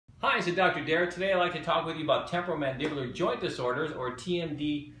Hi, it's Dr. Derek. Today I'd like to talk with you about temporomandibular joint disorders, or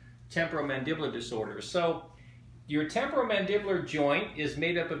TMD, temporomandibular disorders. So your temporomandibular joint is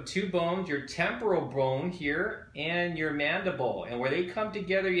made up of two bones, your temporal bone here and your mandible. And where they come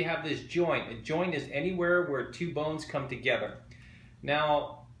together, you have this joint. A joint is anywhere where two bones come together.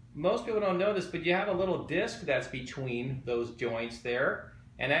 Now, most people don't know this, but you have a little disc that's between those joints there,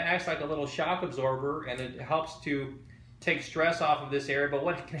 and that acts like a little shock absorber, and it helps to take stress off of this area. But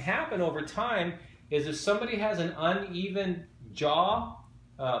what can happen over time is if somebody has an uneven jaw,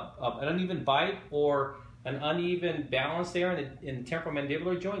 an uneven bite, or an uneven balance there in the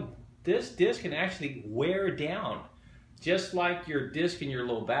temporomandibular joint, this disc can actually wear down, just like your disc in your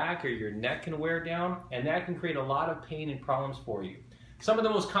low back or your neck can wear down, and that can create a lot of pain and problems for you. Some of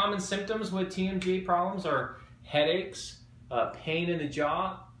the most common symptoms with TMJ problems are headaches, pain in the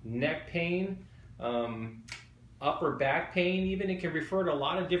jaw, neck pain, upper back pain even. It can refer to a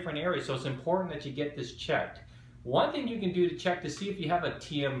lot of different areas, so it's important that you get this checked. One thing you can do to check to see if you have a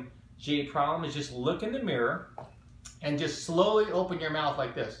TMJ problem is just look in the mirror and just slowly open your mouth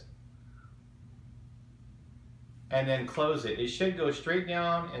like this. And then close it. It should go straight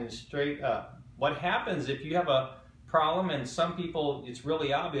down and straight up. What happens if you have a problem, and some people it's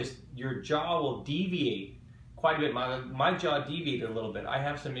really obvious, your jaw will deviate quite a bit. My jaw deviated a little bit. I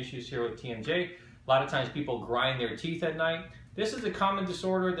have some issues here with TMJ. A lot of times people grind their teeth at night. This is a common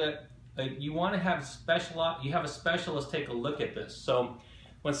disorder that you want to have a specialist take a look at this. So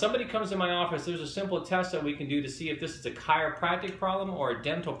when somebody comes in my office, there's a simple test that we can do to see if this is a chiropractic problem or a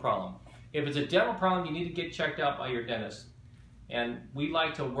dental problem. If it's a dental problem, you need to get checked out by your dentist. And we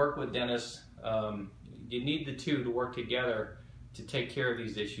like to work with dentists. You need the two to work together to take care of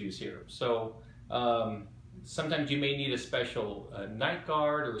these issues here. So sometimes you may need a special night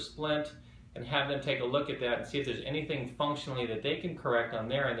guard or a splint, and have them take a look at that and see if there's anything functionally that they can correct on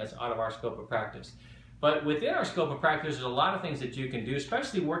there, and that's out of our scope of practice. But within our scope of practice, there's a lot of things that you can do,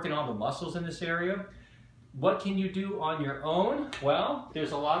 especially working on the muscles in this area. What can you do on your own? Well,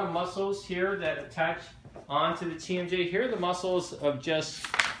 there's a lot of muscles here that attach onto the TMJ. Here are the muscles of just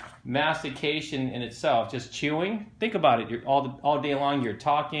mastication in itself, just chewing. Think about it, you're all day long you're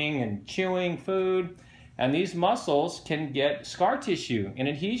talking and chewing food, and these muscles can get scar tissue and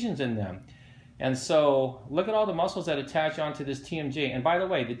adhesions in them. And so look at all the muscles that attach onto this TMJ. And by the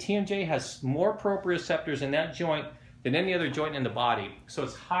way, the TMJ has more proprioceptors in that joint than any other joint in the body. So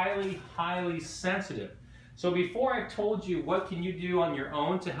it's highly, highly sensitive. So before I've told you what can you do on your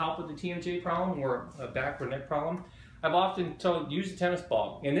own to help with the TMJ problem or a back or neck problem, I've often told use a tennis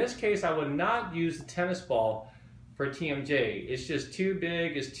ball. In this case, I would not use the tennis ball for TMJ. It's just too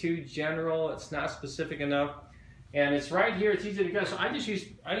big, it's too general, it's not specific enough. And it's right here, it's easy to get. So I can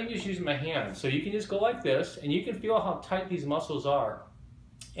just use my hand. So you can just go like this, and you can feel how tight these muscles are.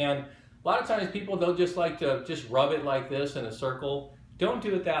 And a lot of times people, they'll just like to just rub it like this in a circle. Don't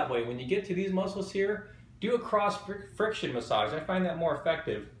do it that way. When you get to these muscles here, do a cross friction massage. I find that more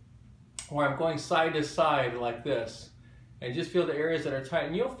effective, where I'm going side to side like this, and just feel the areas that are tight.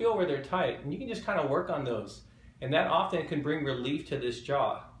 And you'll feel where they're tight, and you can just kind of work on those. And that often can bring relief to this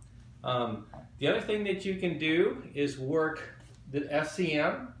jaw. The other thing that you can do is work the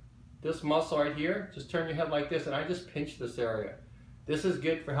SCM, this muscle right here. Just turn your head like this, and I just pinch this area. This is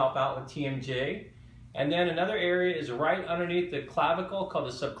good for help out with TMJ. And then another area is right underneath the clavicle called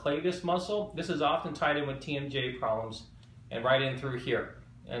the subclavius muscle. This is often tied in with TMJ problems, and right in through here.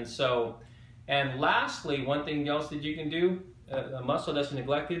 And lastly, one thing else that you can do, a muscle that's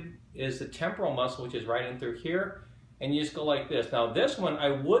neglected, is the temporal muscle, which is right in through here. And you just go like this. Now this one, I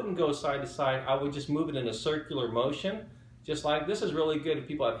wouldn't go side to side. I would just move it in a circular motion. Just like this is really good if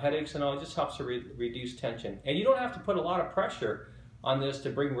people have headaches and all. It just helps to reduce tension. And you don't have to put a lot of pressure on this to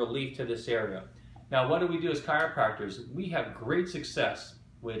bring relief to this area. Now what do we do as chiropractors? We have great success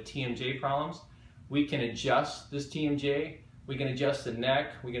with TMJ problems. We can adjust this TMJ. We can adjust the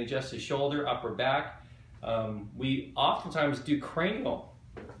neck. We can adjust the shoulder, upper back. We oftentimes do cranial.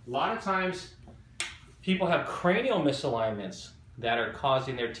 A lot of times people have cranial misalignments that are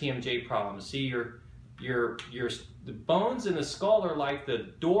causing their TMJ problems. See, the bones in the skull are like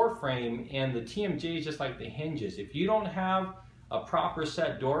the door frame, and the TMJ is just like the hinges. If you don't have a proper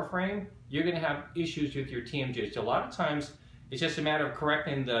set door frame, you're going to have issues with your TMJ. So a lot of times, it's just a matter of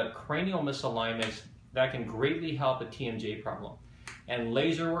correcting the cranial misalignments that can greatly help a TMJ problem. And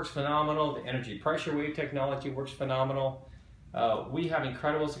laser works phenomenal. The energy pressure wave technology works phenomenal. We have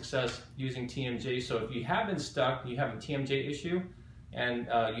incredible success using TMJ. So if you have been stuck, you have a TMJ issue, and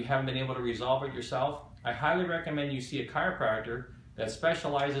you haven't been able to resolve it yourself, I highly recommend you see a chiropractor that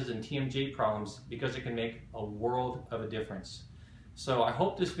specializes in TMJ problems, because it can make a world of a difference. So I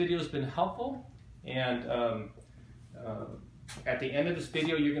hope this video has been helpful, and at the end of this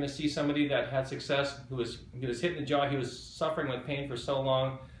video you're going to see somebody that had success, who was hit in the jaw. He was suffering with pain for so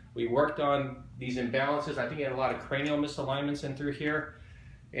long. We worked on these imbalances. I think he had a lot of cranial misalignments in through here,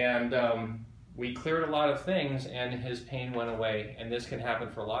 and we cleared a lot of things, and his pain went away. And this can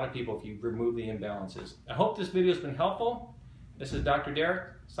happen for a lot of people if you remove the imbalances. I hope this video has been helpful. This is Dr.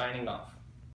 Derek signing off.